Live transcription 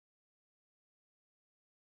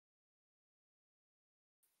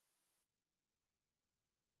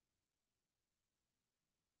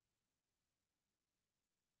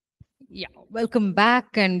Yeah, welcome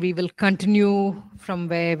back, and we will continue from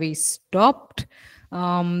where we stopped.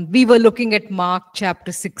 We were looking at Mark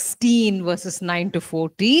chapter 16, verses 9 to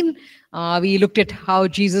 14. We looked at how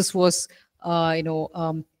Jesus was,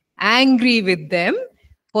 angry with them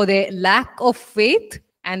for their lack of faith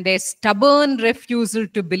and their stubborn refusal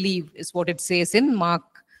to believe, is what it says in Mark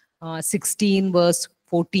 16, verse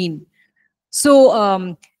 14.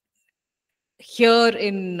 So, here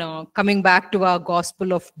in coming back to our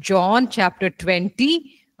Gospel of John, chapter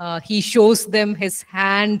 20, he shows them his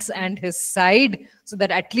hands and his side, so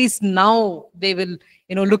that at least now they will,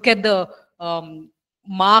 look at the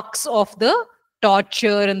marks of the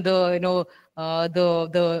torture and the,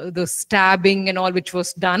 the stabbing and all which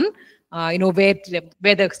was done. Where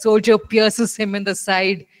the soldier pierces him in the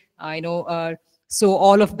side. So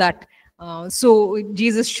all of that. So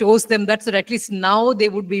Jesus shows them that, so that at least now they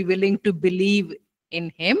would be willing to believe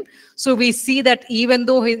in him. So we see that even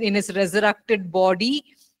though in his resurrected body,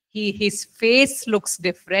 his face looks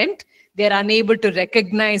different, they're unable to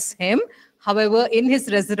recognize him. However, in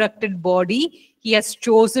his resurrected body, he has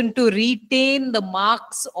chosen to retain the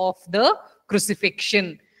marks of the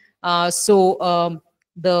crucifixion. The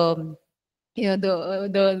when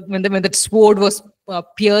the sword was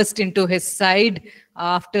pierced into his side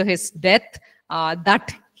after his death,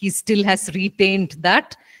 that he still has retained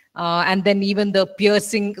that, and then even the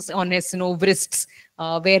piercings on his wrists,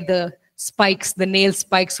 where the nail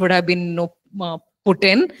spikes would have been put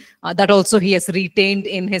in, that also he has retained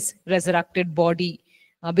in his resurrected body,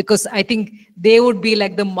 because I think they would be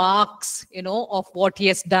like the marks of what he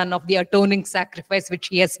has done, of the atoning sacrifice which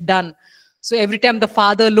he has done. So every time the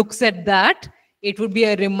Father looks at that, it would be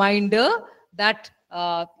a reminder that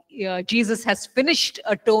Jesus has finished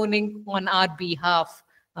atoning on our behalf.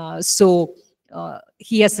 So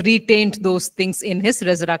he has retained those things in his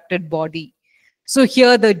resurrected body. So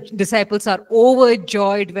here the disciples are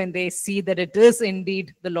overjoyed when they see that it is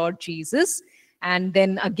indeed the Lord Jesus. And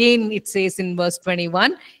then again it says in verse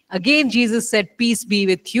 21, again Jesus said, "Peace be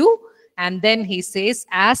with you." And then he says,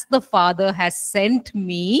 "As the Father has sent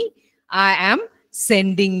me, I am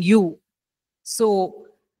sending you." So,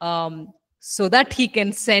 so that he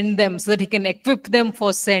can send them, so that he can equip them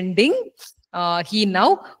for sending, he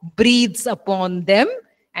now breathes upon them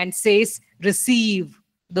and says, "Receive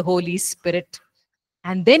the Holy Spirit."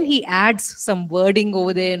 And then he adds some wording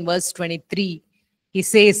over there in verse 23. He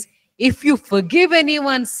says, "If you forgive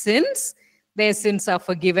anyone's sins, their sins are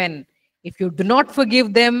forgiven. If you do not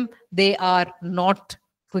forgive them, they are not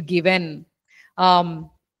forgiven."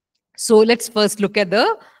 So let's first look at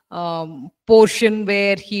the portion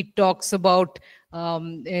where he talks about,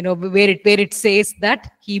 where it says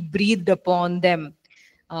that he breathed upon them.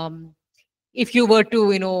 If you were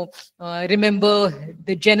to, remember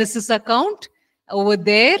the Genesis account over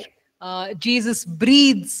there, Jesus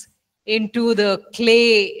breathes into the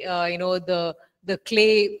clay, the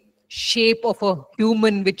clay shape of a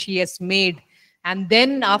human which he has made. And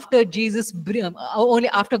then after only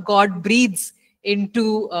after God breathes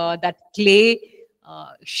into that clay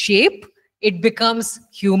shape, it becomes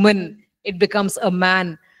human, it becomes a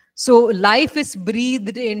man. So life is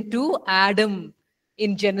breathed into Adam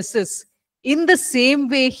in Genesis. In the same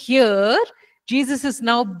way here, Jesus is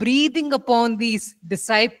now breathing upon these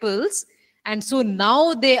disciples, and so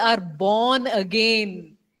now they are born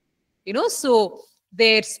again. So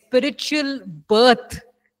their spiritual birth,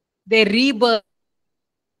 their rebirth,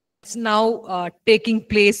 is now taking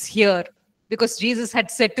place here. Because Jesus had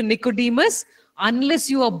said to Nicodemus, unless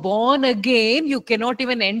you are born again, you cannot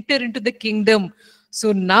even enter into the kingdom.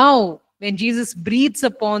 So now, when Jesus breathes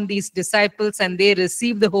upon these disciples and they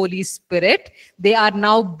receive the Holy Spirit, they are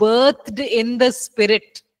now birthed in the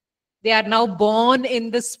Spirit. They are now born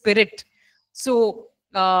in the Spirit. So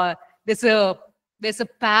there's a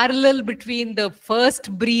parallel between the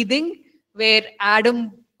first breathing, where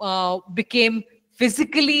Adam became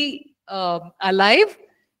physically alive,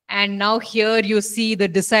 and now here you see the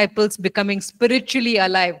disciples becoming spiritually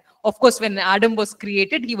alive. Of course, when Adam was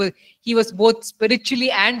created, he was both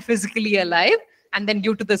spiritually and physically alive. And then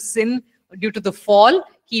due to the sin, due to the fall,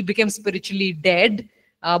 he became spiritually dead.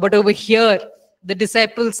 But over here, the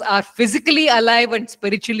disciples are physically alive and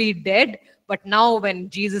spiritually dead. But now when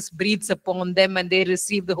Jesus breathes upon them and they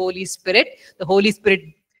receive the Holy Spirit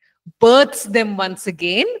births them once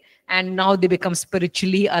again, and now they become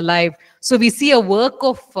spiritually alive. So we see a work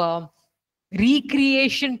of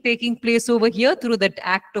recreation taking place over here through that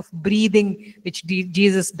act of breathing which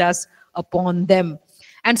Jesus does upon them.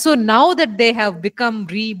 And so now that they have become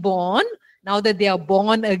reborn, now that they are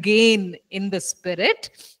born again in the Spirit,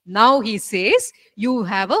 now he says, you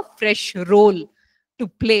have a fresh role to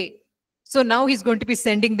play. So now he's going to be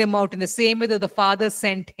sending them out in the same way that the Father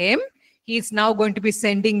sent him. He's now going to be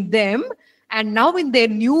sending them. And now in their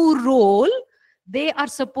new role, they are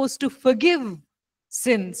supposed to forgive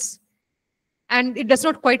sins. And it does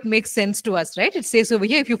not quite make sense to us, right? It says over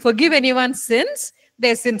here, if you forgive anyone's sins,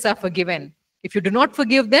 their sins are forgiven. If you do not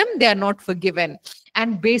forgive them, they are not forgiven.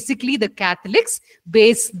 And basically, the Catholics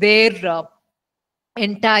base their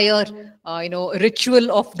entire,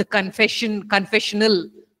 ritual of the confessional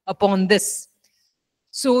upon this.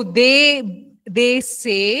 So they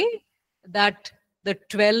say that the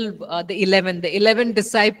 11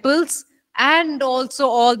 disciples, and also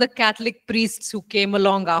all the Catholic priests who came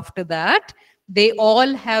along after that, they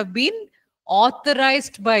all have been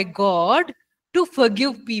authorized by God to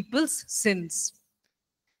forgive people's sins.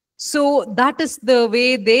 So that is the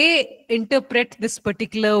way they interpret this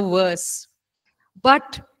particular verse.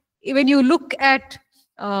 But when you look at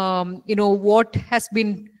what has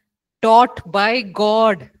been taught by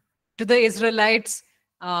God to the Israelites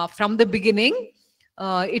from the beginning,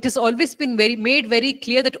 it has always been made very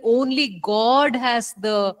clear that only God has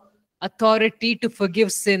the authority to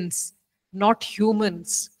forgive sins, not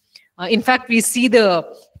humans. In fact, we see the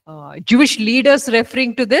Jewish leaders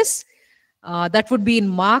referring to this. That would be in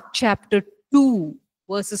Mark chapter 2,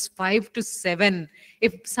 verses 5 to 7.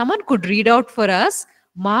 If someone could read out for us,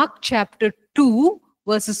 Mark chapter 2,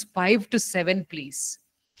 verses 5 to 7, please.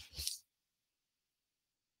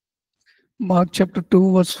 Mark chapter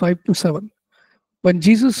 2, verse 5 to 7. When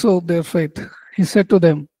Jesus saw their faith, he said to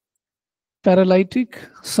them, "Paralytic,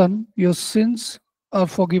 son, your sins are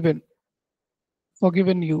forgiven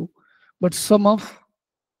you." But some of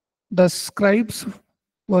the scribes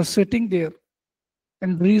were sitting there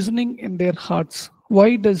and reasoning in their hearts,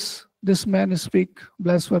 "Why does this man speak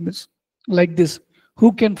blasphemous like this?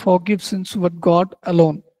 Who can forgive sins but God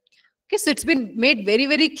alone?" Okay, so it's been made very,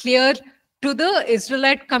 very clear to the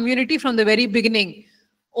Israelite community from the very beginning.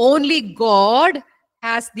 Only God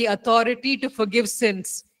has the authority to forgive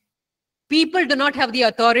sins. People do not have the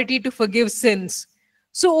authority to forgive sins.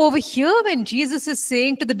 So over here, when Jesus is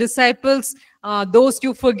saying to the disciples, those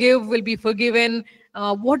you forgive will be forgiven,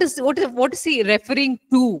 what is he referring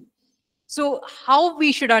to? So how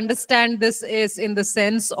we should understand this is in the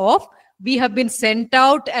sense of, we have been sent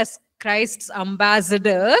out as Christ's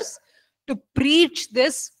ambassadors to preach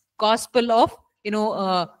this gospel of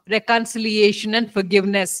reconciliation and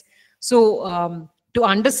forgiveness. So to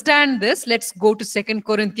understand this, let's go to 2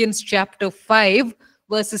 Corinthians chapter 5,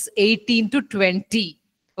 verses 18 to 20.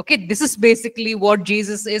 Okay, this is basically what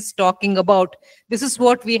Jesus is talking about. This is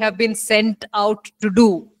what we have been sent out to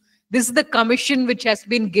do. This is the commission which has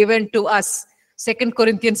been given to us. 2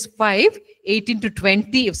 Corinthians 5, 18 to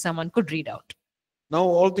 20, if someone could read out. Now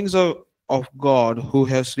all things are of God, who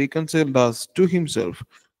has reconciled us to himself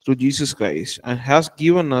through Jesus Christ, and has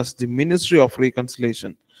given us the ministry of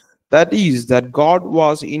reconciliation. That is, that God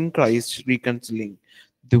was in Christ reconciling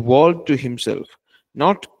the world to himself,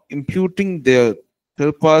 not imputing their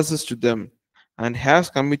trespasses to them, and has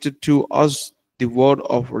committed to us the word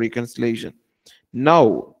of reconciliation.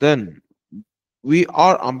 Now then, we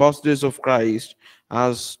are ambassadors of Christ,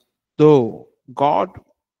 as though God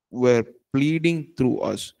were pleading through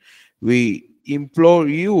us. We implore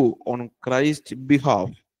you on Christ's behalf,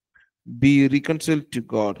 be reconciled to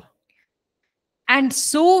God. And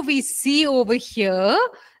so we see over here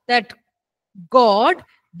that God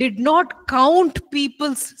did not count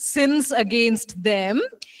people's sins against them.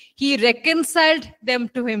 He reconciled them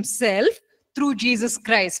to himself through Jesus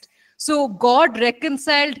Christ. So God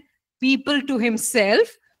reconciled people to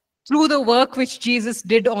himself through the work which Jesus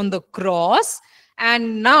did on the cross.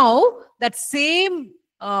 And now that same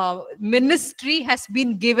ministry has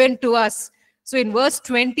been given to us. So in verse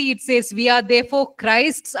 20, it says, "We are therefore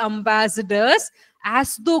Christ's ambassadors,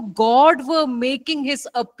 as though God were making his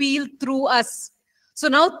appeal through us." So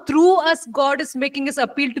now through us, God is making his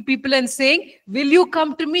appeal to people and saying, "Will you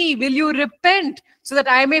come to me? Will you repent so that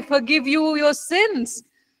I may forgive you your sins?"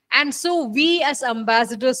 And so we, as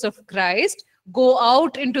ambassadors of Christ, go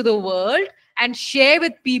out into the world and share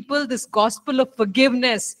with people this gospel of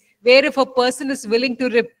forgiveness, where if a person is willing to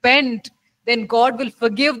repent, then God will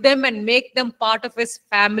forgive them and make them part of his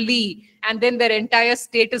family. And then their entire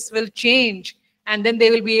status will change. And then they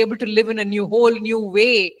will be able to live in a whole new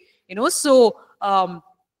way. So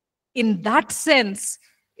in that sense,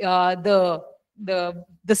 the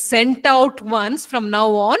sent out ones from now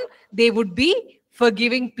on, they would be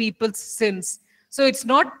forgiving people's sins. So it's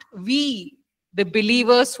not we, the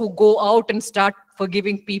believers, who go out and start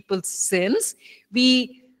forgiving people's sins.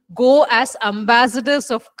 We go as ambassadors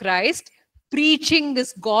of Christ, preaching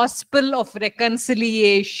this gospel of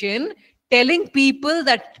reconciliation, telling people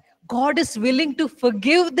that God is willing to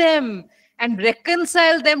forgive them and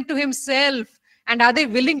reconcile them to himself. And are they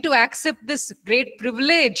willing to accept this great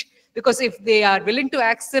privilege? Because if they are willing to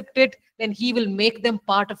accept it, then he will make them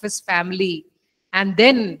part of his family. And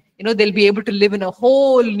then, they'll be able to live in a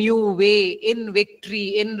whole new way, in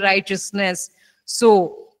victory, in righteousness.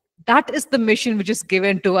 So that is the mission which is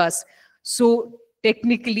given to us. So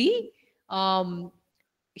technically,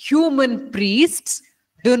 human priests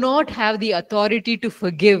do not have the authority to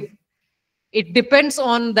forgive. It depends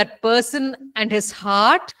on that person and his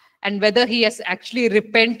heart and whether he has actually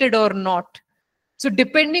repented or not. So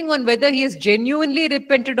depending on whether he has genuinely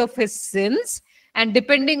repented of his sins, and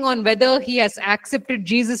depending on whether he has accepted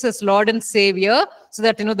Jesus as Lord and Savior, so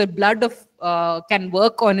that the blood of can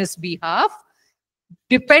work on his behalf,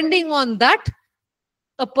 depending on that,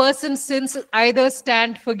 a person's sins either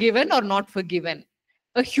stand forgiven or not forgiven.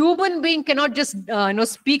 A human being cannot just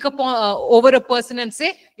speak upon over a person and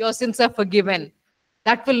say your sins are forgiven.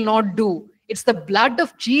 That will not do. It's the blood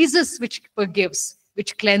of Jesus which forgives,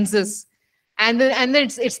 which cleanses, and then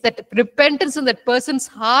it's that repentance in that person's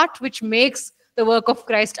heart which makes the work of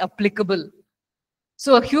Christ applicable.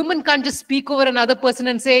 So a human can't just speak over another person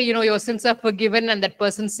and say, your sins are forgiven, and that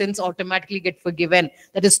person's sins automatically get forgiven.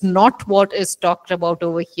 That is not what is talked about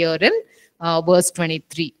over here in verse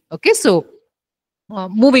 23. Okay, so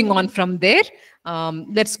moving on from there,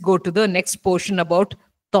 let's go to the next portion about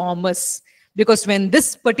Thomas. Because when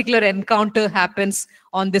this particular encounter happens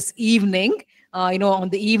on this evening, on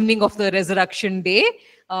the evening of the resurrection day,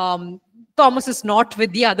 Thomas is not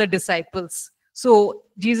with the other disciples. So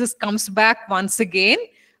Jesus comes back once again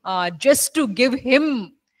just to give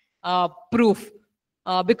him proof.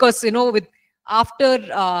 Because, after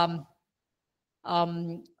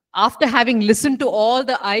having listened to all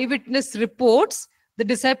the eyewitness reports, the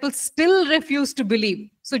disciples still refused to believe.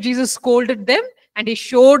 So Jesus scolded them and he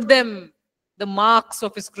showed them the marks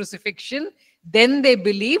of his crucifixion. Then they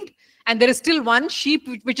believed. And there is still one sheep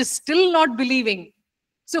which is still not believing.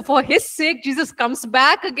 So for his sake, Jesus comes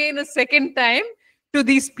back again a second time to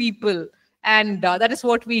these people. And that is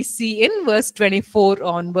what we see in verse 24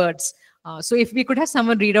 onwards. So if we could have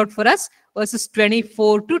someone read out for us, verses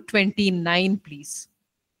 24 to 29, please.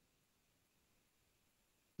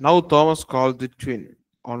 Now Thomas, called the twin,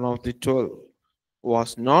 one of the 12,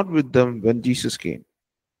 was not with them when Jesus came.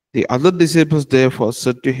 The other disciples therefore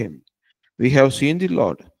said to him, "We have seen the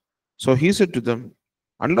Lord." So he said to them,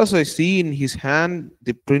 "Unless I see in his hand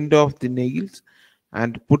the print of the nails,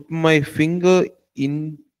 and put my finger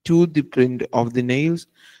into the print of the nails,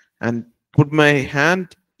 and put my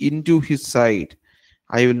hand into his side,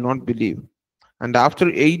 I will not believe." And after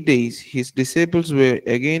 8 days, his disciples were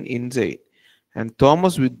again inside, and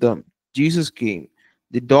Thomas with them. Jesus came,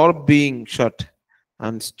 the door being shut,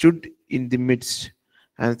 and stood in the midst,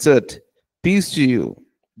 and said, "Peace to you."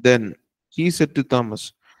 Then he said to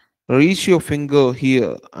Thomas, "Reach your finger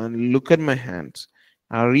here and look at my hands,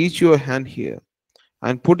 and reach your hand here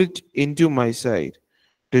and put it into my side.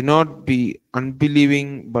 Do not be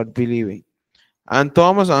unbelieving, but believing." And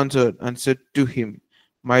Thomas answered and said to him,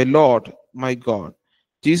 "My Lord, my God."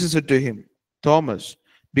 Jesus said to him, "Thomas,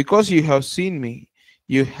 because you have seen me,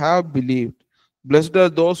 you have believed. Blessed are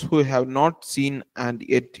those who have not seen and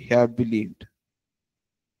yet have believed."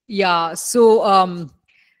 Yeah, so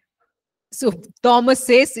Thomas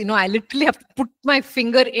says, I literally have to put my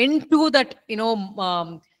finger into that,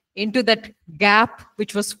 into that gap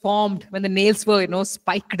which was formed when the nails were,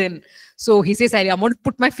 spiked in. So he says, I'm going to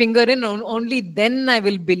put my finger in, only then I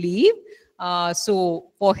will believe.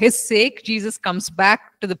 So for his sake, Jesus comes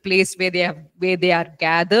back to the place where they are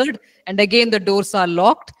gathered, and again the doors are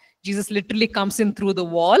locked. Jesus literally comes in through the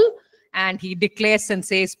wall, and he declares and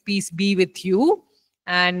says, "Peace be with you."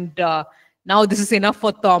 And now this is enough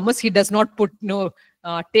for Thomas. He does not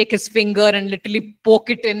take his finger and literally poke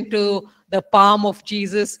it into the palm of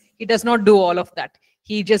Jesus. He does not do all of that.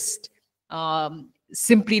 He just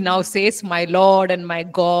simply now says, "My Lord and my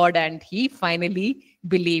God," and he finally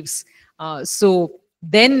believes. So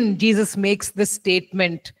then Jesus makes this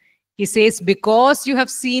statement. He says, "Because you have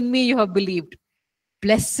seen me, you have believed.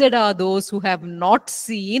 Blessed are those who have not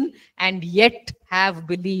seen and yet have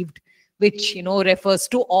believed," which, refers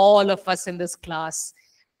to all of us in this class.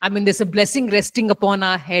 I mean, there's a blessing resting upon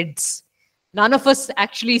our heads. None of us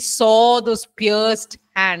actually saw those pierced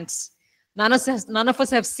hands. None of us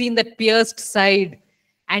have seen that pierced side.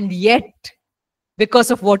 And yet,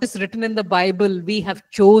 because of what is written in the Bible, we have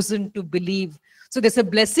chosen to believe. So there's a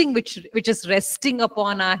blessing which is resting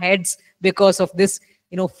upon our heads because of this,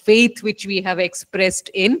 faith which we have expressed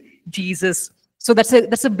in Jesus. So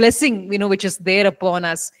that's a blessing, which is there upon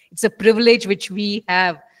us. It's a privilege which we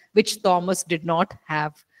have, which Thomas did not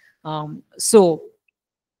have. So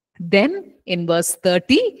then in verse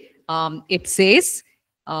 30, it says,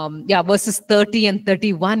 verses 30 and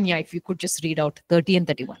 31. Yeah, if you could just read out 30 and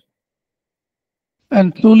 31.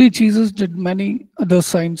 And truly Jesus did many other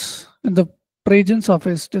signs in the presence of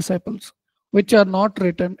his disciples, which are not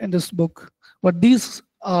written in this book, but these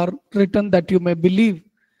are written that you may believe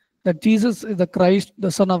that Jesus is the Christ,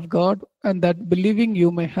 the Son of God, and that believing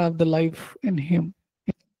you may have the life in him.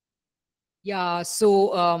 Yeah,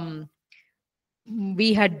 so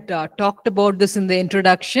we had talked about this in the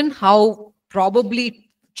introduction, how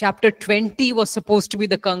probably chapter 20 was supposed to be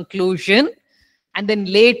the conclusion. And then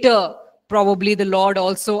later, probably the Lord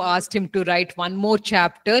also asked him to write one more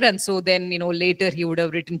chapter. And so then, later he would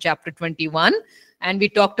have written chapter 21. And we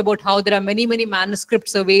talked about how there are many, many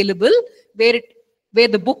manuscripts available where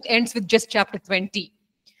the book ends with just chapter 20.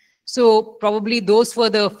 So probably those were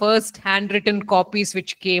the first handwritten copies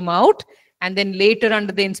which came out. And then later,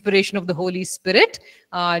 under the inspiration of the Holy Spirit,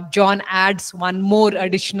 John adds one more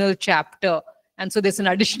additional chapter. And so there's an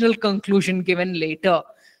additional conclusion given later.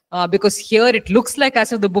 Because here it looks like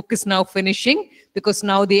as if the book is now finishing, because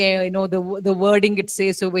now the wording it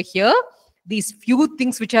says over here, these few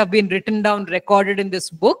things which have been written down, recorded in this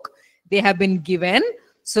book, they have been given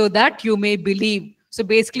so that you may believe. So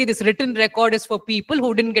basically this written record is for people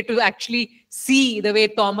who didn't get to actually see the way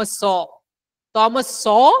Thomas saw. Thomas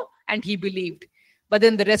saw and he believed. But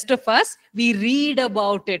then the rest of us, we read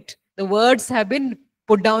about it. The words have been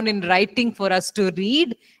put down in writing for us to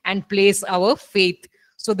read and place our faith.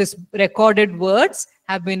 So these recorded words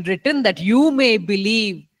have been written that you may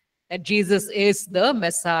believe that Jesus is the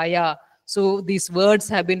Messiah. So these words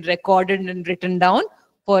have been recorded and written down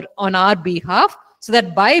on our behalf, so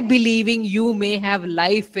that by believing you may have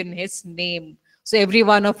life in his name. So every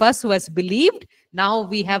one of us who has believed, now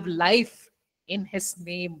we have life in his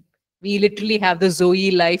name. We literally have the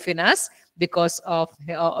Zoe life in us because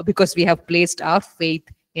we have placed our faith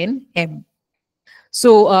in him.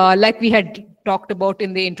 So like we had talked about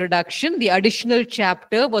in the introduction, the additional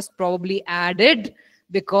chapter was probably added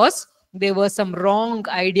because there were some wrong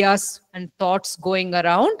ideas and thoughts going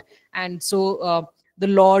around. And so the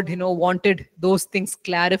Lord, wanted those things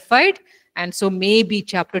clarified. And so maybe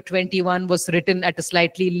chapter 21 was written at a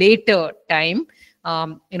slightly later time,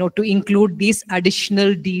 to include these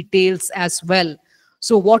additional details as well.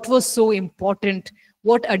 So what was so important?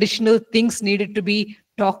 What additional things needed to be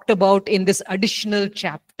talked about in this additional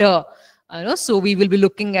chapter? So we will be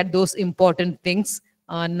looking at those important things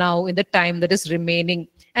now in the time that is remaining.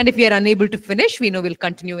 And if we are unable to finish, we'll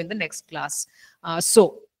continue in the next class.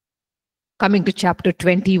 So coming to chapter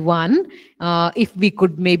 21, if we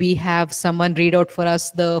could maybe have someone read out for us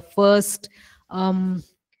the first 5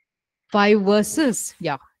 verses.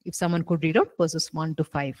 Yeah, if someone could read out verses 1 to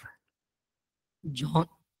 5. John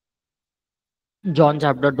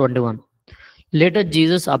chapter 21. Later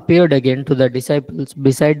Jesus appeared again to the disciples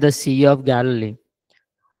beside the Sea of Galilee.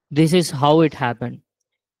 This is how it happened.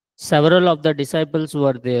 Several of the disciples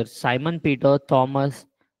were there: Simon Peter, Thomas,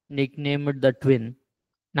 nicknamed the twin,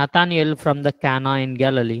 Nathanael from the Cana in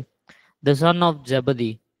Galilee, the son of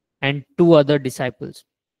Zebedee, and 2 other disciples.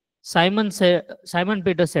 Simon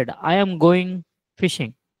Peter said, I am going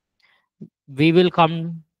fishing. We will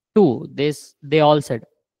come too, they all said.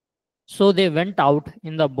 So they went out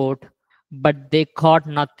in the boat, but they caught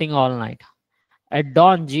nothing all night. At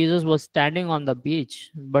dawn, Jesus was standing on the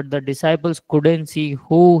beach, but the disciples couldn't see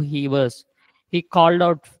who he was. He called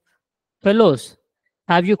out, Fellows,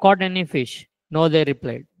 have you caught any fish? No, they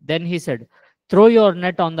replied. Then he said, Throw your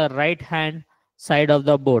net on the right hand side of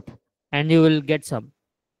the boat, and you will get some.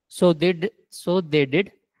 So they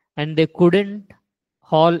did, and they couldn't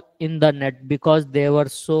haul in the net because there were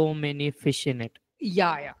so many fish in it.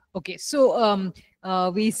 Yeah. Okay, so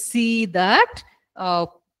we see that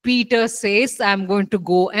Peter says, I'm going to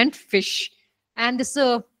go and fish. And there's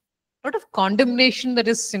a lot of condemnation that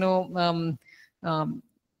is,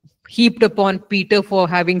 heaped upon Peter for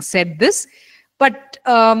having said this. But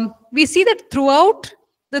we see that throughout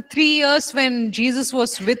the 3 years when Jesus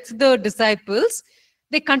was with the disciples,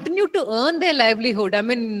 they continued to earn their livelihood. I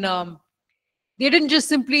mean, they didn't just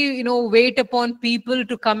simply, wait upon people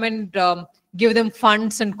to come and give them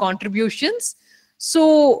funds and contributions.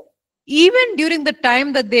 So even during the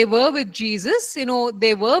time that they were with Jesus,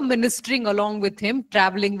 they were ministering along with him,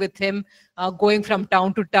 traveling with him, going from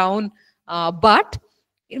town to town. But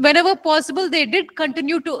whenever possible, they did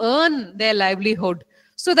continue to earn their livelihood.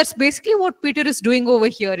 So that's basically what Peter is doing over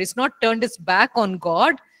here. He's not turned his back on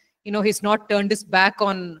God. He's not turned his back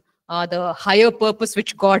on the higher purpose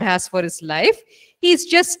which God has for his life. He's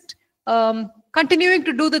just continuing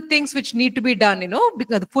to do the things which need to be done,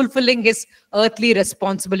 because fulfilling his earthly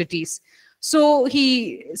responsibilities. So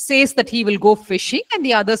he says that he will go fishing, and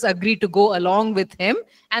the others agree to go along with him,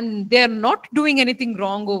 and they're not doing anything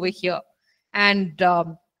wrong over here. And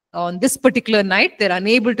on this particular night, they're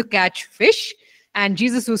unable to catch fish, and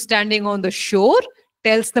Jesus, who's standing on the shore,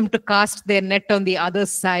 tells them to cast their net on the other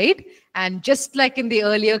side. And just like in the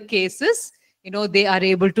earlier cases, they are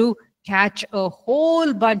able to catch a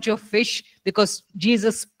whole bunch of fish because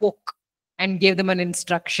Jesus spoke and gave them an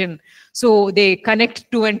instruction. So they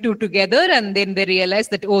connect two and two together, and then they realize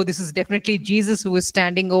that, oh, this is definitely Jesus who is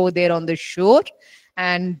standing over there on the shore.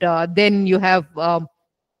 And then you have,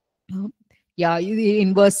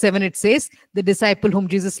 in verse 7 it says, the disciple whom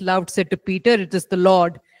Jesus loved said to Peter, it is the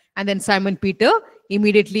Lord. And then Simon Peter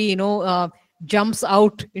immediately, jumps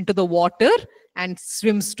out into the water and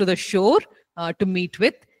swims to the shore to meet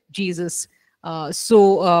with Jesus.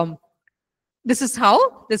 This is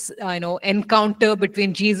how this encounter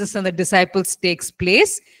between Jesus and the disciples takes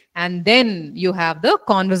place. And then you have the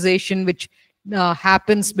conversation which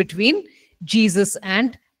happens between Jesus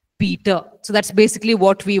and Peter. So that's basically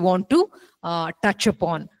what we want to touch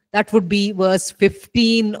upon. That would be verse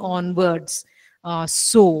 15 onwards.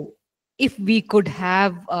 So if we could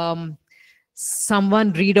have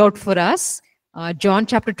someone read out for us John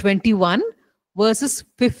chapter 21, verses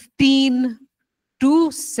 15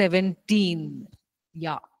 to 17.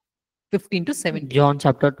 Yeah, 15 to 17. John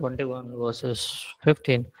chapter 21, verses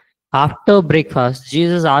 15. After breakfast,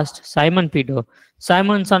 Jesus asked Simon Peter,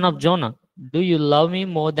 Simon, son of Jonah, do you love me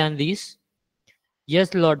more than these?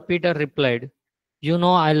 Yes, Lord, Peter replied, you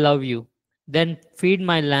know I love you. Then feed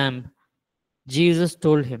my lamb. Jesus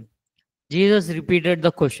told him. Jesus repeated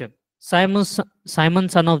the question, Simon,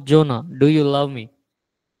 son of Jonah, do you love me?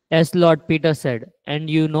 Yes, Lord, Peter said, and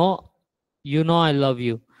you know I love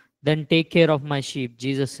you. Then take care of my sheep,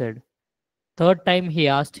 Jesus said. Third time he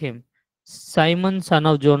asked him, Simon, son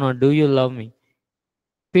of Jonah, do you love me?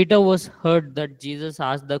 Peter was hurt that Jesus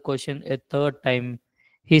asked the question a third time.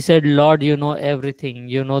 He said, Lord, you know everything.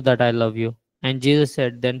 You know that I love you. And Jesus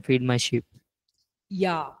said, then feed my sheep.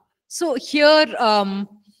 Yeah. So here,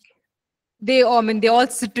 they all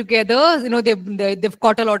sit together. They've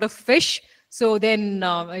caught a lot of fish. So then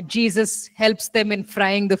Jesus helps them in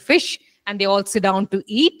frying the fish, and they all sit down to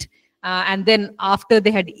eat. And then after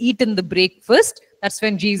they had eaten the breakfast, that's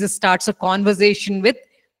when Jesus starts a conversation with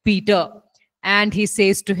Peter. And he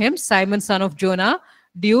says to him, Simon, son of Jonah,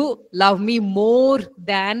 do you love me more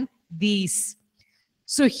than these?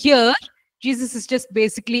 So here, Jesus is just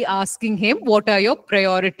basically asking him, what are your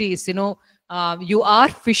priorities? You are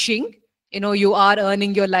fishing, you are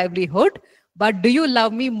earning your livelihood, but do you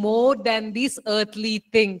love me more than these earthly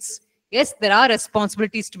things? Yes, there are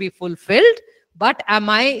responsibilities to be fulfilled, but am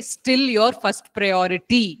I still your first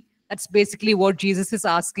priority? That's basically what Jesus is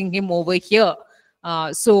asking him over here.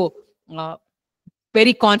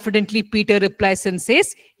 Very confidently, Peter replies and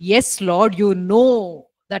says, yes, Lord, you know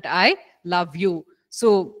that I love you.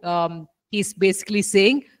 So he's basically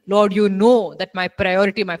saying, Lord, you know that my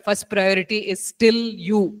first priority is still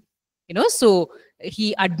you. So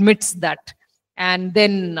he admits that. And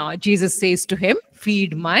then Jesus says to him,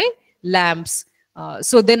 feed my lambs.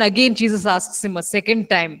 So then again, Jesus asks him a second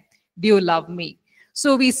time, do you love me?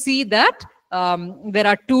 So we see that there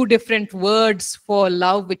are two different words for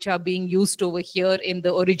love which are being used over here in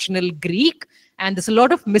the original Greek. And there's a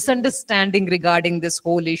lot of misunderstanding regarding this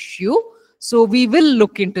whole issue. So we will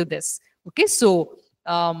look into this. Okay, so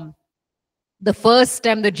the first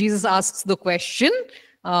time that Jesus asks the question,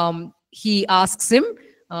 he asks him,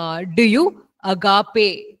 do you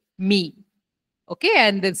agape me? Okay,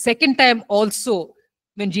 and the second time also,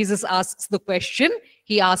 when Jesus asks the question,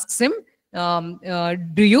 he asks him,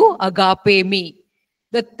 do you agape me?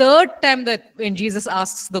 The third time that when Jesus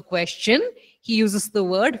asks the question, he uses the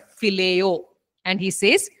word phileo, and he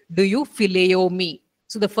says, do you phileo me?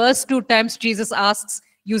 So the first two times Jesus asks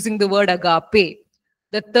using the word agape.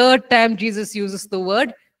 The third time Jesus uses the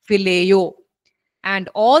word phileo. And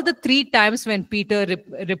all the three times when Peter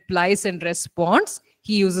replies and responds,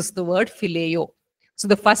 he uses the word phileo. So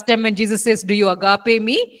the first time when Jesus says, do you agape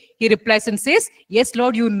me? He replies and says, yes,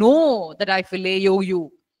 Lord, you know that I phileo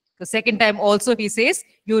you. The second time also he says,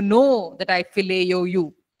 you know that I phileo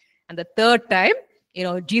you. And the third time,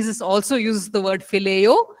 Jesus also uses the word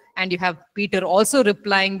phileo, and you have Peter also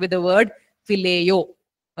replying with the word phileo.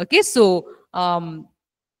 Okay, so and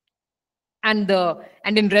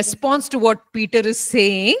in response to what Peter is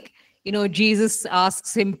saying, Jesus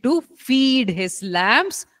asks him to feed his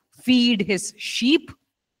lambs, feed his sheep.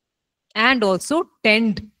 and also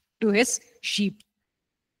tend to his sheep.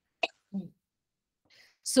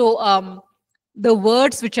 So the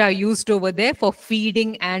words which are used over there for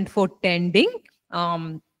feeding and for tending,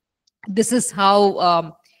 um, this is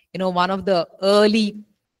how one of the early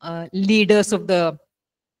leaders of the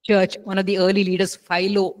church, one of the early leaders,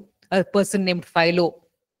 Philo, a person named Philo,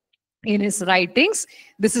 in his writings,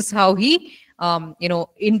 this is how he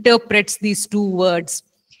interprets these two words.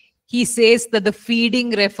 He says that the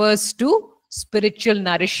feeding refers to spiritual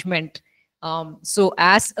nourishment. So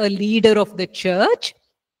as a leader of the church,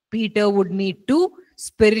 Peter would need to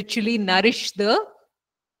spiritually nourish the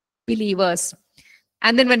believers.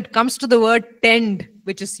 And then when it comes to the word tend,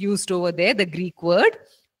 which is used over there, the Greek word,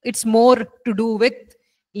 it's more to do with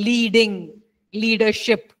leading,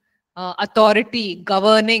 leadership, authority,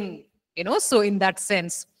 governing, so in that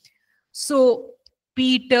sense. So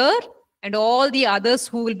Peter and all the others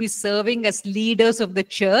who will be serving as leaders of the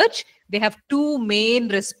church, they have two main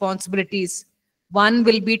responsibilities. One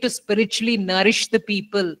will be to spiritually nourish the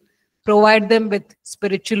people, provide them with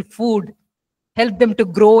spiritual food, help them to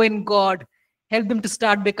grow in God, help them to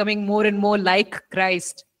start becoming more and more like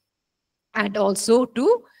Christ, and also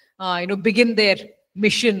to begin their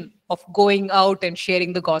mission of going out and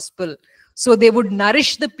sharing the gospel. So they would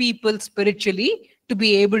nourish the people spiritually to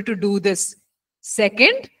be able to do this.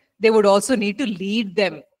 Second, they would also need to lead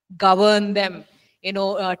them, govern them,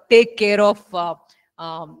 take care of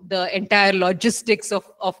the entire logistics of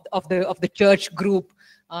the church group,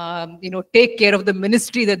 take care of the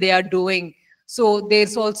ministry that they are doing. So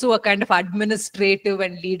there's also a kind of administrative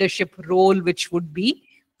and leadership role which would be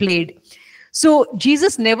played. So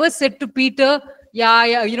Jesus never said to Peter,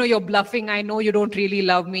 yeah, you're bluffing. I know you don't really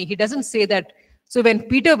love me. He doesn't say that. So when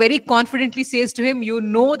Peter very confidently says to him, you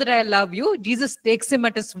know that I love you, Jesus takes him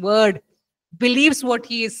at his word, believes what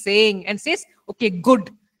he is saying, and says, okay, good.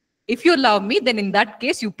 If you love me, then in that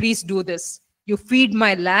case, you please do this. You feed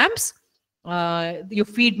my lambs, you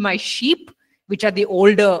feed my sheep, which are the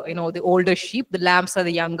older sheep. The lambs are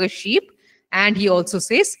the younger sheep. And he also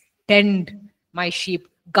says, tend my sheep,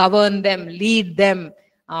 govern them, lead them,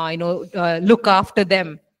 look after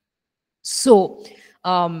them. So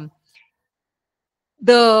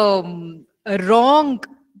the wrong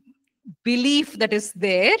belief that is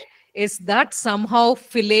there is that somehow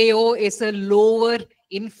phileo is a lower,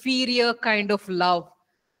 inferior kind of love,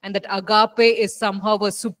 and that agape is somehow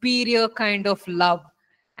a superior kind of love.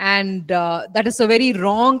 And that is a very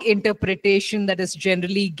wrong interpretation that is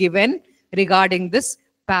generally given regarding this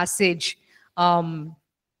passage. Now,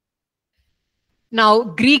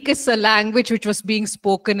 Greek is a language which was being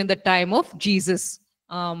spoken in the time of Jesus.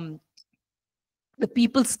 The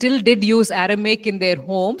people still did use Aramaic in their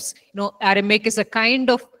homes. Aramaic is a kind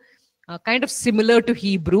of similar to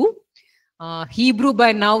Hebrew. Hebrew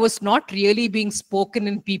by now was not really being spoken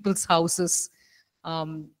in people's houses.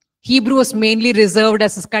 Hebrew was mainly reserved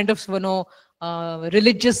as a kind of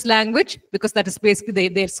religious language, because that is basically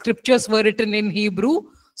their scriptures were written in Hebrew.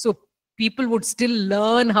 So people would still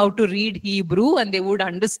learn how to read Hebrew and they would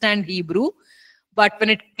understand Hebrew. But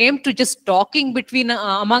when it came to just talking between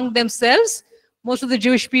among themselves, most of the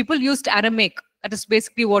Jewish people used Aramaic. That is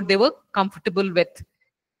basically what they were comfortable with.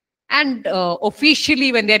 And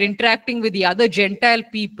officially, when they're interacting with the other Gentile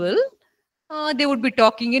people, they would be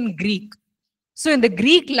talking in Greek. So in the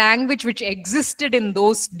Greek language which existed in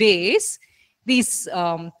those days, these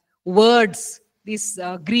words, these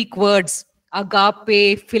Greek words,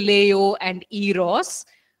 agape, phileo, and eros,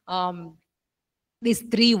 these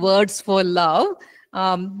three words for love,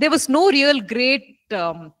 there was no real great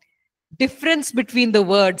difference between the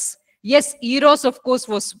words. Yes, eros, of course,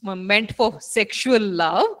 was meant for sexual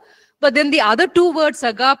love, but then the other two words,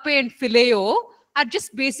 agape and phileo, are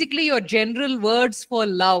just basically your general words for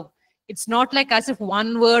love. It's not like as if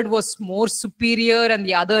one word was more superior and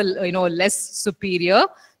the other, less superior.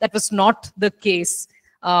 That was not the case.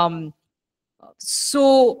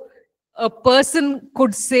 So a person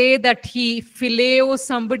could say that he phileo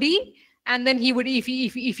somebody, and then he would, if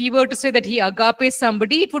he were to say that he agape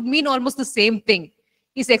somebody, it would mean almost the same thing.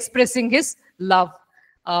 He's expressing his love.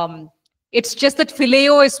 It's just that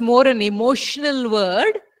phileo is more an emotional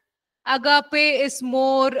word. Agape is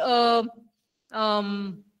more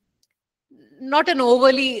not an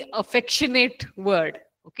overly affectionate word,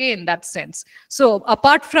 okay, in that sense. So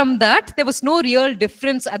apart from that, there was no real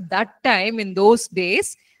difference at that time in those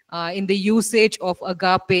days in the usage of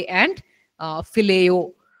agape and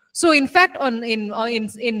phileo. So in fact,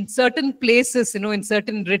 in certain places, in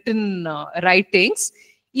certain written writings,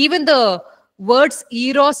 even the words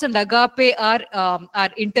eros and agape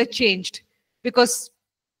are interchanged, because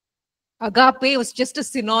Agape was just a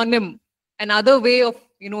synonym, another way of,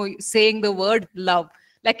 saying the word love.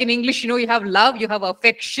 Like in English, you have love, you have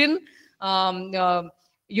affection. Um, uh,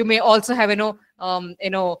 you may also have, a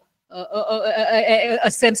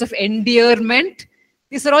sense of endearment.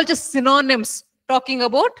 These are all just synonyms talking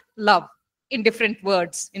about love in different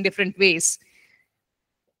words, in different ways.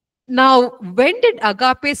 Now, when did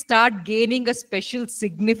agape start gaining a special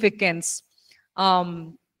significance?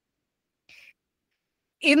 Um,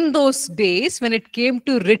 in those days, when it came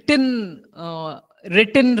to written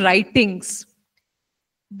writings,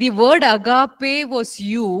 the word agape was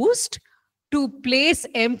used to place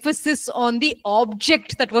emphasis on the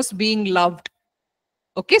object that was being loved.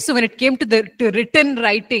 Okay, so when it came to the written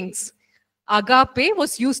writings, agape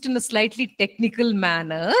was used in a slightly technical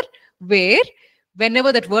manner, where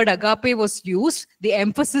whenever that word agape was used, the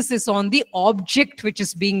emphasis is on the object which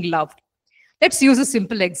is being loved. Let's use a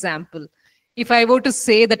simple example. If I were to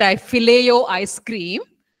say that I phileo ice cream,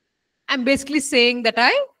 I'm basically saying that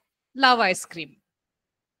I love ice cream.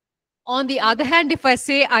 On the other hand, if I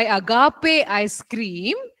say I agape ice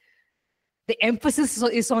cream, the emphasis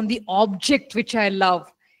is on the object which I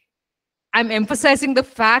love. I'm emphasizing the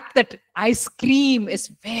fact that ice cream is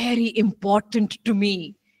very important to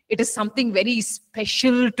me. It is something very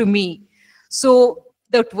special to me. So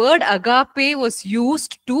the word agape was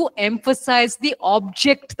used to emphasize the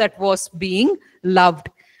object that was being loved.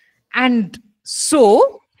 And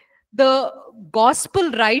so the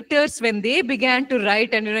gospel writers, when they began to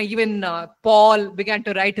write, and even Paul began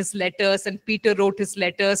to write his letters, and Peter wrote his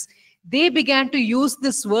letters, they began to use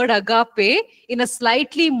this word agape in a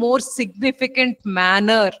slightly more significant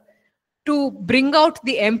manner to bring out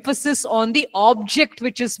the emphasis on the object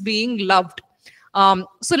which is being loved.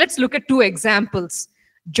 So let's look at two examples.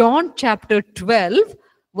 John chapter 12,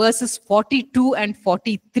 verses 42 and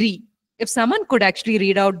 43. If someone could actually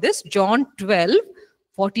read out this, John 12,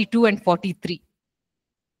 42 and 43.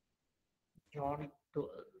 John 12.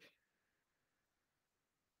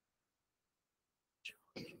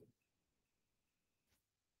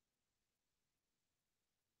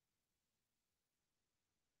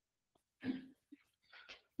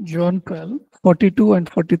 John 12, 42 and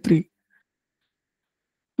 43.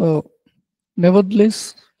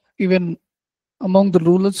 Nevertheless, even among the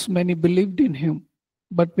rulers, many believed in him.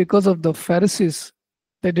 But because of the Pharisees,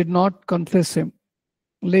 they did not confess him,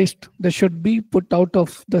 lest they should be put out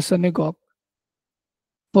of the synagogue.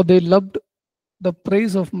 For they loved the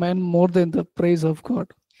praise of man more than the praise of God.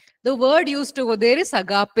 The word used over there is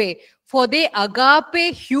agape. For they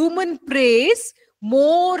agape human praise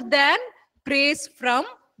more than praise from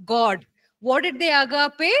God. What did they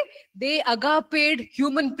agape? They agaped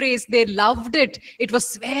human praise. They loved it. It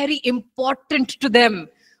was very important to them.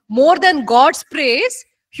 More than God's praise,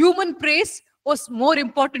 human praise was more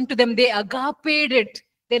important to them. They agaped it.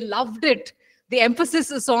 They loved it. The emphasis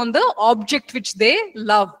is on the object which they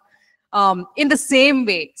love. In the same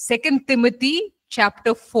way, 2 Timothy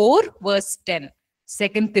chapter 4, verse 10.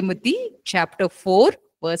 2 Timothy chapter 4,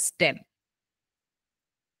 verse 10.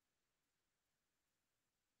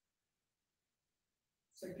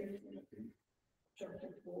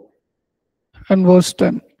 And verse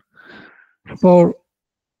 10. For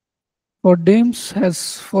James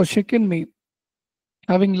has forsaken me,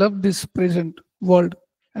 having loved this present world,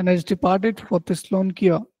 and has departed for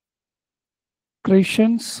Thessalonica,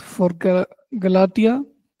 Crescens for Galatia,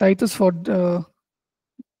 Titus for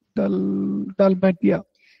Dalmatia.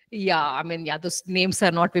 Yeah, those names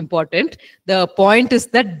are not important. The point is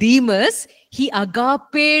that Demas, he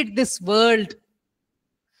agaped this world.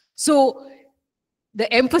 So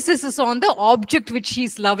the emphasis is on the object which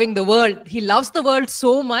he's loving, the world. He loves the world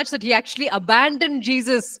so much that he actually abandoned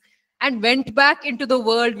Jesus and went back into the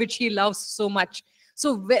world which he loves so much.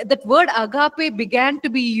 So that word agape began to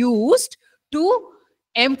be used to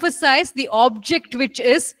emphasize the object which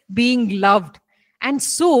is being loved. And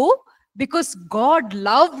so, because God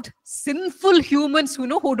loved sinful humans who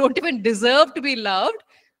don't even deserve to be loved,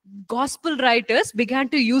 gospel writers began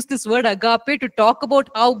to use this word agape to talk about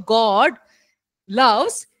how God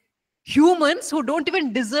loves humans who don't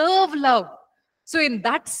even deserve love. So in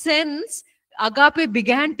that sense, agape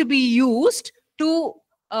began to be used to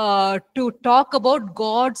talk about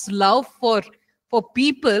God's love for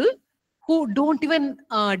people who don't even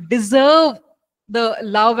deserve the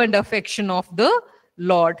love and affection of the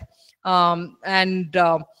Lord. And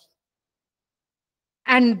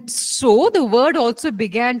so the word also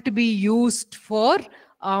began to be used for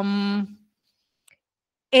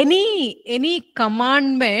any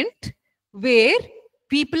commandment where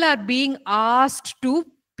people are being asked to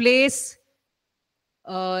place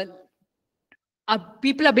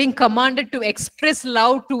people are being commanded to express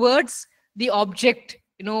love towards the object,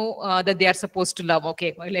 that they are supposed to love.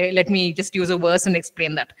 Okay, well, let me just use a verse and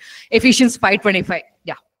explain that. Ephesians 5:25.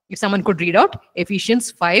 Yeah, if someone could read out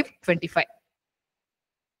Ephesians 5:25.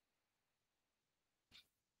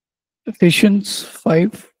 Ephesians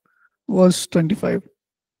 5, verse 25.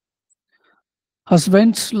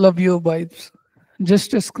 Husbands, love your wives,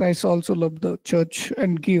 just as Christ also loved the church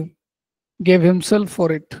and gave himself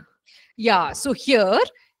for it. Yeah, so here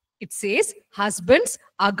it says, husbands,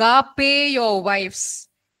 agape your wives.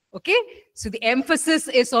 Okay, so the emphasis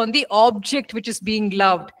is on the object which is being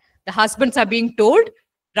loved. The husbands are being told,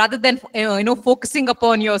 rather than focusing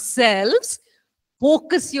upon yourselves,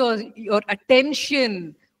 focus your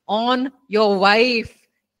attention on your wife.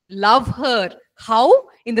 Love her. How?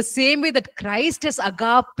 In the same way that Christ has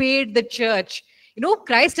agaped the church.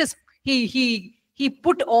 Christ has he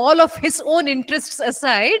put all of his own interests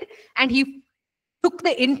aside, and he took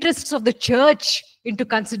the interests of the church into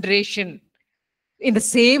consideration. In the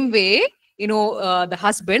same way, the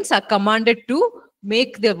husbands are commanded to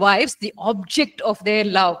make their wives the object of their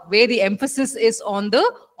love, where the emphasis is on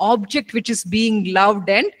the object which is being loved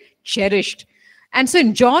and cherished. And so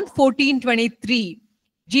in John 14:23,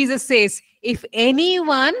 Jesus says, if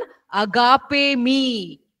anyone agape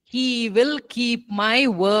me, he will keep my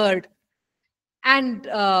word. And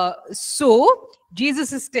so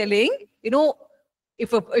Jesus is telling,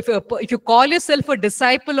 if you call yourself a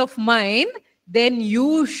disciple of mine, then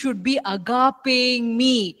you should be agapeing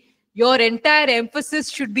me. Your entire emphasis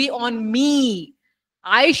should be on me.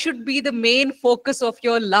 I should be the main focus of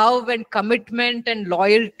your love and commitment and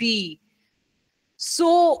loyalty.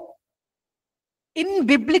 So in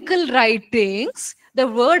biblical writings, the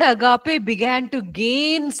word agape began to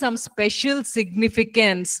gain some special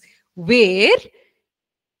significance, where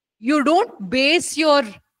you don't base your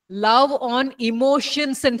love on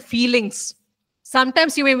emotions and feelings.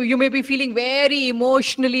 Sometimes you may be feeling very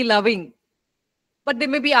emotionally loving, but there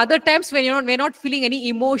may be other times when you're not feeling any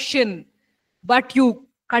emotion, but you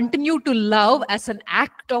continue to love as an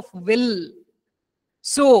act of will.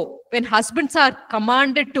 So when husbands are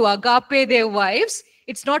commanded to agape their wives,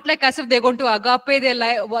 it's not like as if they're going to agape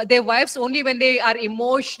their wives only when they are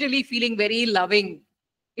emotionally feeling very loving.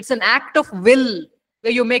 It's an act of will,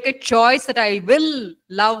 where you make a choice that I will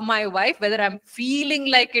love my wife, whether I'm feeling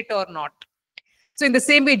like it or not. So in the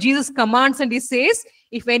same way, Jesus commands and he says,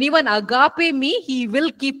 if anyone agape me, he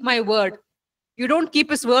will keep my word. You don't keep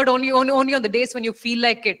his word only on the days when you feel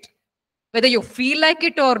like it. Whether you feel like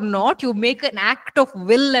it or not, you make an act of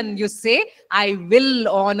will and you say, I will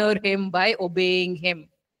honor him by obeying him.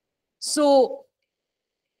 So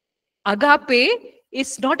agape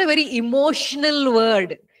is not a very emotional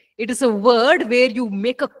word. It is a word where you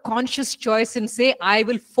make a conscious choice and say, I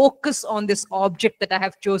will focus on this object that I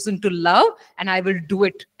have chosen to love, and I will do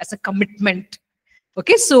it as a commitment.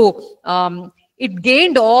 Okay, so it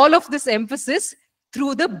gained all of this emphasis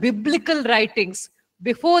through the biblical writings.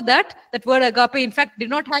 Before that, that word agape, in fact, did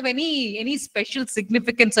not have any special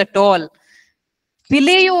significance at all.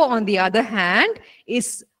 Phileo, on the other hand,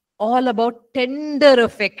 is all about tender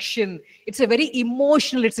affection. It's a very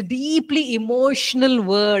emotional, it's a deeply emotional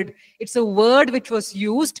word. It's a word which was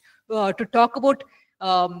used to talk about,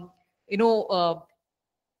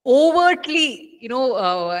 overtly,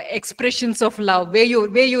 expressions of love, where you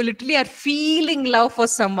literally are feeling love for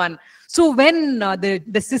someone. So when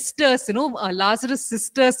the sisters, Lazarus'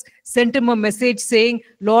 sisters sent him a message saying,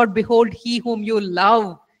 Lord, behold, he whom you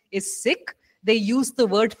love is sick, they used the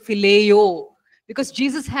word phileo, because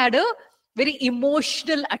Jesus had a very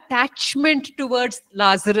emotional attachment towards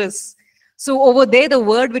Lazarus. So over there, the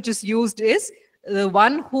word which is used is the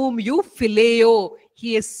one whom you phileo,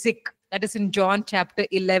 he is sick. That is in John chapter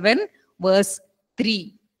 11, verse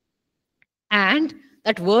 3. And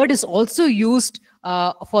that word is also used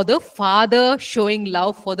for the father showing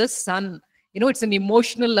love for the son. It's an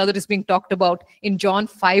emotional love that is being talked about in John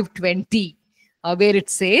 5:20, where it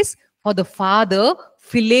says, for the father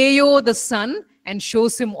phileo the son and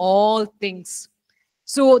shows him all things.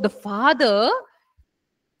 So the father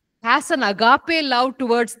has an agape love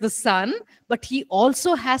towards the son, but he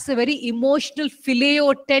also has a very emotional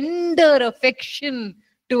phileo, tender affection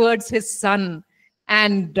towards his son.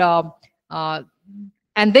 And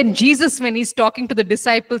then Jesus, when he's talking to the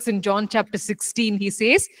disciples in John chapter 16, he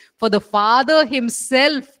says, for the Father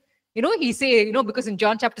himself, because in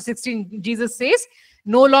John chapter 16, Jesus says,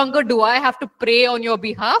 no longer do I have to pray on your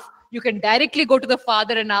behalf. You can directly go to the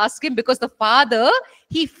Father and ask him, because the Father,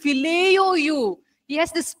 he phileo you. He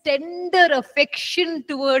has this tender affection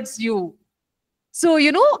towards you. So,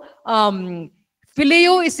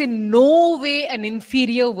 Phileo is in no way an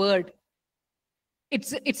inferior word.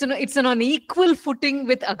 It's an on equal footing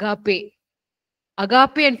with agape.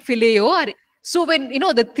 Agape and phileo are, so when,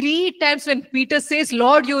 the three times when Peter says,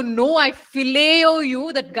 Lord, I phileo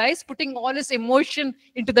you, that guy is putting all his emotion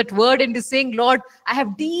into that word and is saying, Lord, I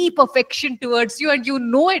have deep affection towards you, and you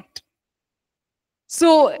know it.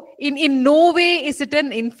 So in no way is it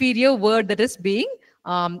an inferior word that is being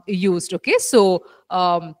used. Okay, so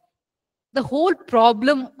the whole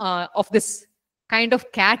problem of this kind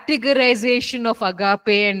of categorization of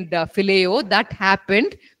agape and phileo, that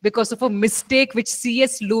happened because of a mistake which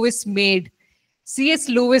C.S. Lewis made. C.S.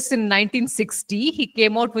 Lewis in 1960, he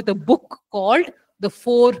came out with a book called The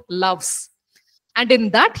Four Loves. And in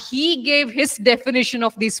that, he gave his definition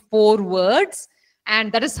of these four words.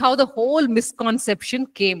 And that is how the whole misconception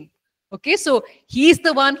came. Okay, so he's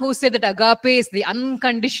the one who said that agape is the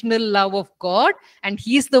unconditional love of God. And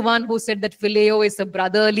he's the one who said that phileo is a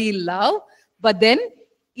brotherly love. But then,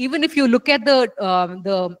 even if you look at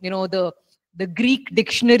the Greek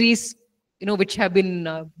dictionaries, which have been,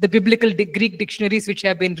 the biblical Greek dictionaries which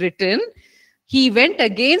have been written, he went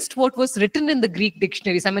against what was written in the Greek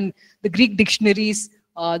dictionaries. I mean, the Greek dictionaries,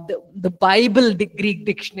 the Bible Greek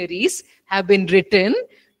dictionaries have been written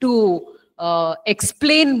to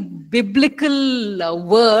explain biblical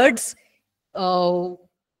words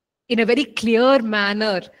in a very clear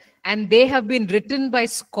manner. And they have been written by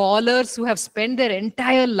scholars who have spent their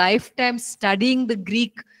entire lifetime studying the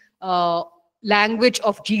Greek language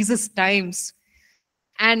of Jesus' times.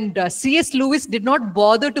 And C.S. Lewis did not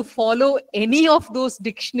bother to follow any of those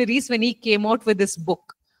dictionaries when he came out with this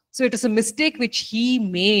book. So it is a mistake which he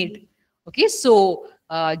made. Okay, so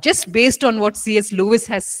just based on what C.S. Lewis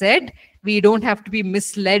has said, we don't have to be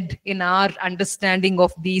misled in our understanding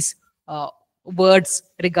of these words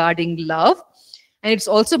regarding love. And it's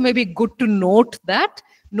also maybe good to note that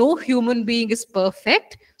no human being is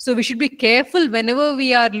perfect. So we should be careful whenever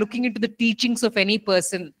we are looking into the teachings of any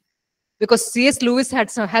person. Because C.S. Lewis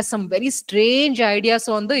has some very strange ideas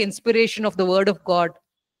on the inspiration of the Word of God.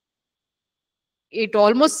 It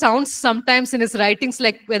almost sounds sometimes in his writings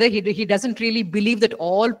like whether he doesn't really believe that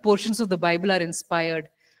all portions of the Bible are inspired.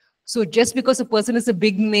 So just because a person is a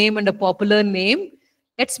big name and a popular name,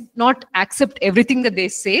 let's not accept everything that they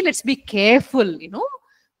say. Let's be careful,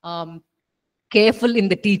 careful in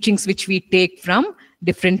the teachings which we take from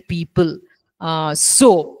different people.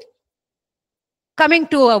 So coming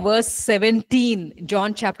to verse 17,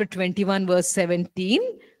 John chapter 21, verse 17,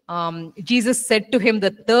 Jesus said to him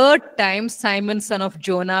the third time, Simon, son of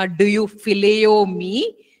Jonah, do you phileo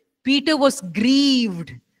me? Peter was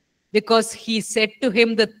grieved because he said to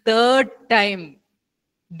him the third time,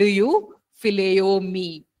 do you phileo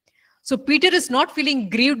me? So Peter is not feeling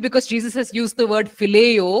grieved because Jesus has used the word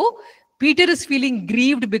phileo. Peter is feeling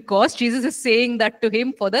grieved because Jesus is saying that to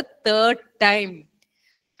him for the third time.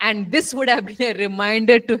 And this would have been a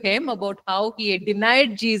reminder to him about how he had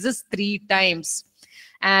denied Jesus 3 times.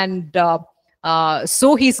 And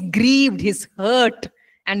so he's grieved, he's hurt.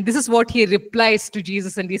 And this is what he replies to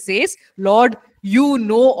Jesus. And he says, Lord, you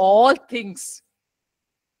know all things.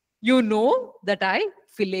 You know that I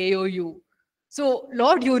phileo you. So,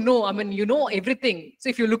 Lord, you know everything. So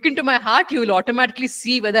if you look into my heart, you will automatically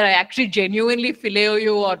see whether I actually genuinely phileo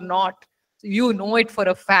you or not. You know it for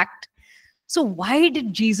a fact. So why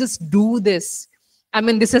did Jesus do this? I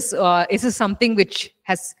mean, this is something which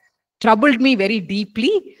has troubled me very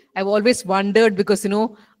deeply. I've always wondered because,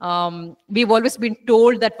 we've always been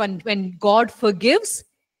told that when God forgives,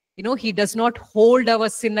 he does not hold our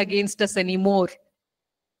sin against us anymore.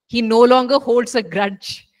 He no longer holds a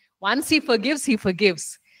grudge. Once he forgives, he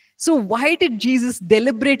forgives. So why did Jesus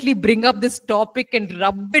deliberately bring up this topic and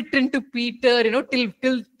rub it into Peter,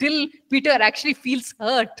 till Peter actually feels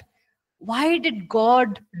hurt? Why did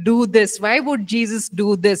God do this? Why would Jesus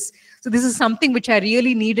do this? So this is something which I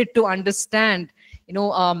really needed to understand.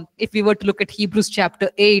 If we were to look at Hebrews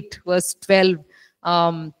chapter 8, verse 12,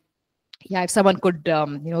 if someone could,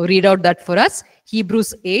 read out that for us.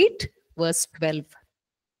 Hebrews 8, verse 12.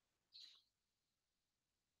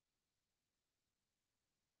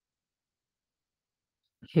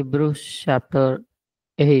 Hebrews chapter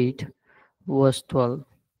 8, verse 12.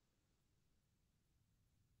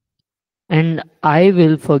 And I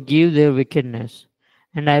will forgive their wickedness,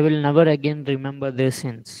 and I will never again remember their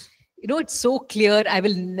sins. It's so clear. I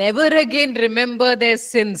will never again remember their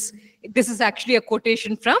sins. This is actually a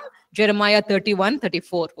quotation from Jeremiah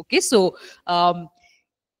 31:34. Okay, so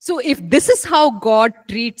if this is how God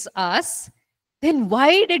treats us, then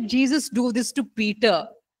why did Jesus do this to Peter?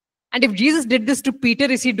 And if Jesus did this to Peter,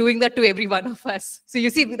 is he doing that to every one of us? So you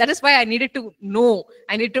see, that is why I needed to know.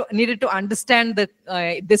 I needed to understand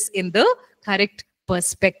this in the correct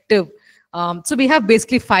perspective. So we have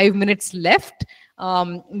basically 5 minutes left.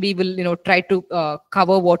 We will, try to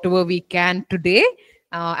cover whatever we can today,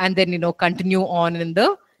 and then, continue on in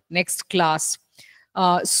the next class.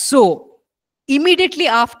 So immediately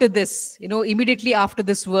after this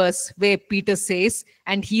verse where Peter says,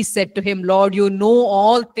 and he said to him, Lord, you know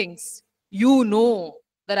all things. You know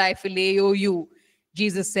that I phileo you.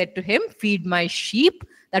 Jesus said to him, feed my sheep.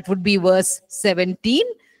 That would be verse 17.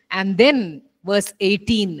 And then verse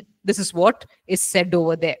 18, this is what is said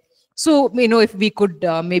over there. So, if we could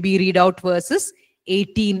maybe read out verses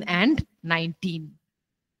 18 and 19.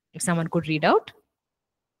 If someone could read out.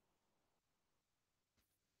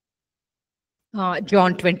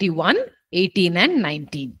 John 21, 18 and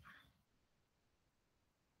 19.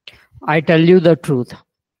 I tell you the truth.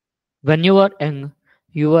 When you were young,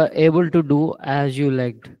 you were able to do as you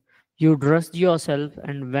liked. You dressed yourself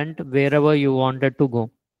and went wherever you wanted to go.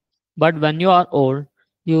 But when you are old,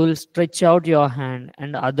 you will stretch out your hand,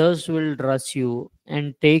 and others will dress you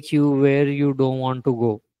and take you where you don't want to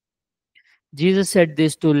go. Jesus said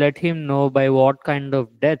this to let him know by what kind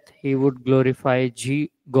of death he would glorify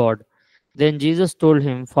God. Then Jesus told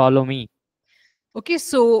him, Follow me. Okay,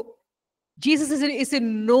 so Jesus is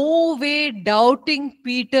in no way doubting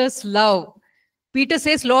Peter's love. Peter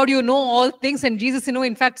says, Lord, you know all things. And Jesus,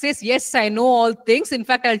 in fact says, yes, I know all things. In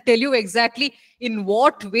fact, I'll tell you exactly in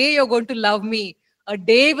what way you're going to love me. A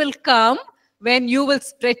day will come when you will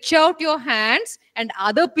stretch out your hands and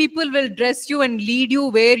other people will dress you and lead you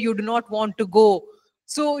where you do not want to go.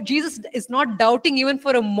 So Jesus is not doubting even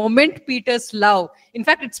for a moment Peter's love. In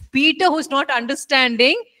fact, it's Peter who's not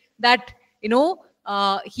understanding that,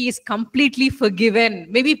 he is completely forgiven.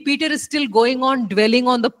 Maybe Peter is still going on dwelling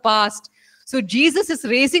on the past. So Jesus is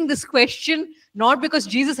raising this question not because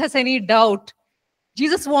Jesus has any doubt.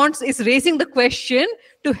 Jesus is raising the question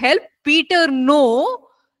to help Peter know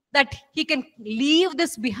that he can leave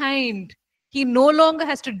this behind. He no longer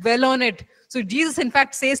has to dwell on it. So Jesus, in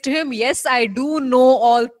fact, says to him, yes, I do know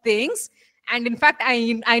all things. And in fact,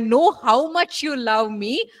 I know how much you love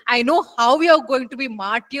me. I know how you're going to be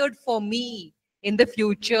martyred for me in the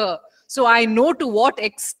future. So I know to what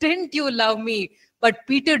extent you love me. But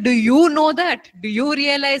Peter, do you know that? Do you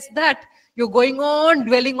realize that? You're going on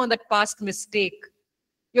dwelling on that past mistake.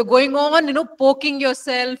 You're going on, poking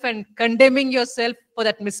yourself and condemning yourself for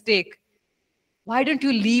that mistake. Why don't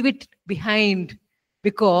you leave it behind?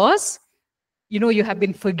 Because, you have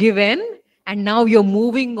been forgiven and now you're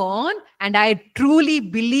moving on. And I truly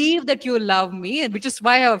believe that you love me, which is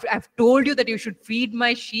why I've told you that you should feed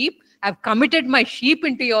my sheep. I've committed my sheep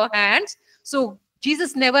into your hands. So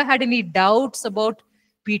Jesus never had any doubts about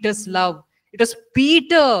Peter's love. It was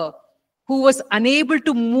Peter who was unable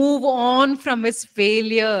to move on from his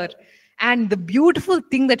failure. And the beautiful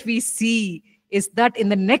thing that we see is that in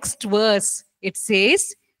the next verse, it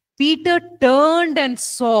says, Peter turned and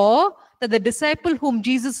saw that the disciple whom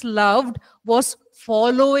Jesus loved was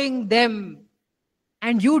following them.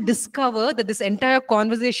 And you discover that this entire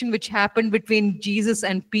conversation which happened between Jesus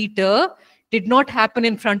and Peter did not happen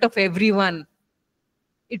in front of everyone.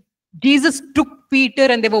 Jesus took Peter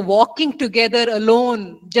and they were walking together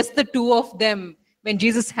alone, just the two of them, when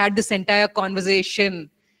Jesus had this entire conversation.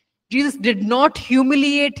 Jesus did not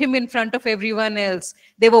humiliate him in front of everyone else.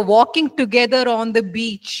 They were walking together on the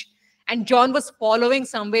beach, and John was following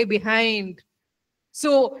somewhere behind.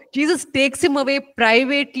 So Jesus takes him away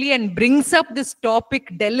privately and brings up this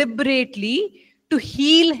topic deliberately to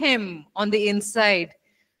heal him on the inside,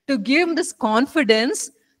 to give him this confidence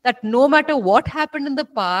that no matter what happened in the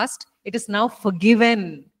past, it is now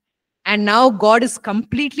forgiven. And now God is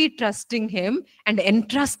completely trusting him and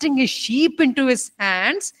entrusting his sheep into his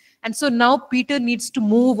hands. And so now Peter needs to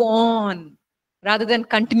move on rather than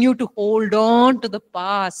continue to hold on to the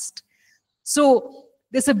past. So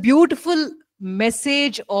there's a beautiful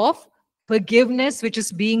message of forgiveness which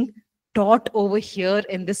is being taught over here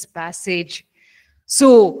in this passage.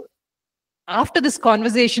 So after this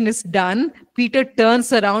conversation is done, Peter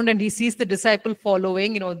turns around and he sees the disciple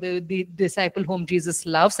following, the disciple whom Jesus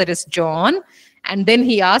loves, that is John. And then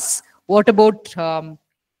he asks, what about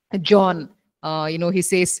John? He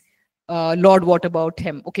says, Lord, what about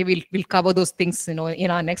him? Okay, we'll cover those things, in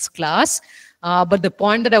our next class. But the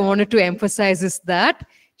point that I wanted to emphasize is that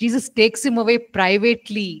Jesus takes him away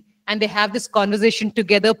privately and they have this conversation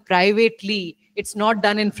together privately. It's not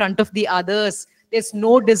done in front of the others. There's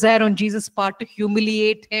no desire on Jesus' part to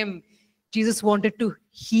humiliate him. Jesus wanted to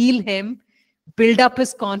heal him, build up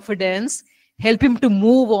his confidence, help him to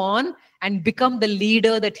move on and become the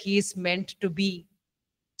leader that he is meant to be.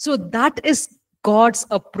 So that is God's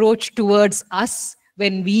approach towards us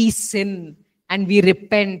when we sin and we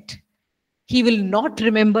repent. He will not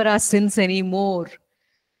remember our sins anymore.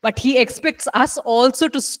 But he expects us also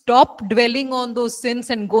to stop dwelling on those sins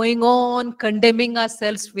and going on condemning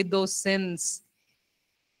ourselves with those sins.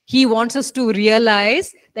 He wants us to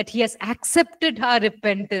realize that he has accepted our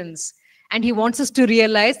repentance. And he wants us to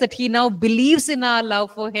realize that he now believes in our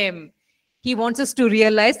love for him. He wants us to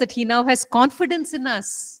realize that he now has confidence in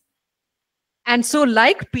us. And so,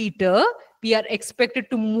 like Peter, we are expected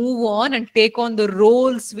to move on and take on the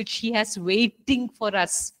roles which he has waiting for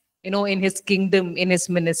us, in his kingdom, in his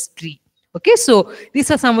ministry. Okay, so these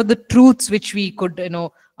are some of the truths which we could,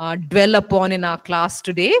 dwell upon in our class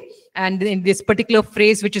today. And in this particular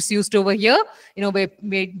phrase which is used over here,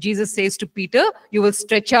 where Jesus says to Peter, you will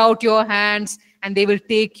stretch out your hands and they will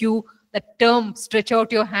take you. That term, stretch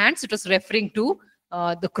out your hands, it was referring to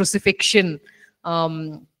the crucifixion.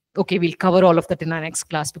 Okay, we'll cover all of that in our next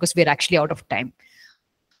class because we're actually out of time.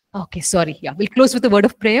 Okay, sorry. Yeah, we'll close with a word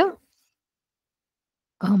of prayer.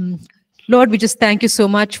 Lord, we just thank you so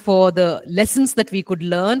much for the lessons that we could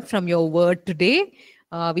learn from your word today.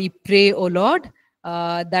 We pray, oh Lord,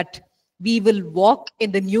 that we will walk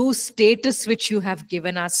in the new status which you have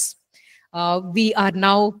given us. We are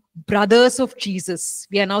now brothers of Jesus.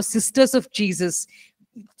 We are now sisters of Jesus.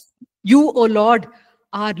 You, oh Lord,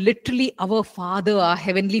 are literally our Father, our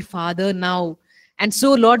Heavenly Father now. And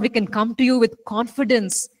so, Lord, we can come to you with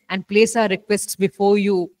confidence and place our requests before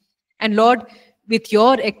you. And Lord, with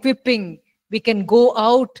your equipping, we can go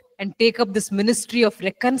out and take up this ministry of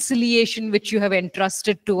reconciliation which you have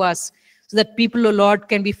entrusted to us, so that people, oh Lord,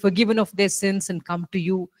 can be forgiven of their sins and come to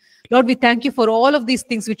you. Lord, we thank you for all of these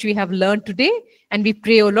things which we have learned today. And we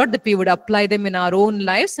pray, oh Lord, that we would apply them in our own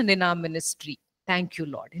lives and in our ministry. Thank you,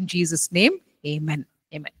 Lord. In Jesus' name, amen.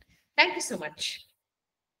 Amen. Thank you so much.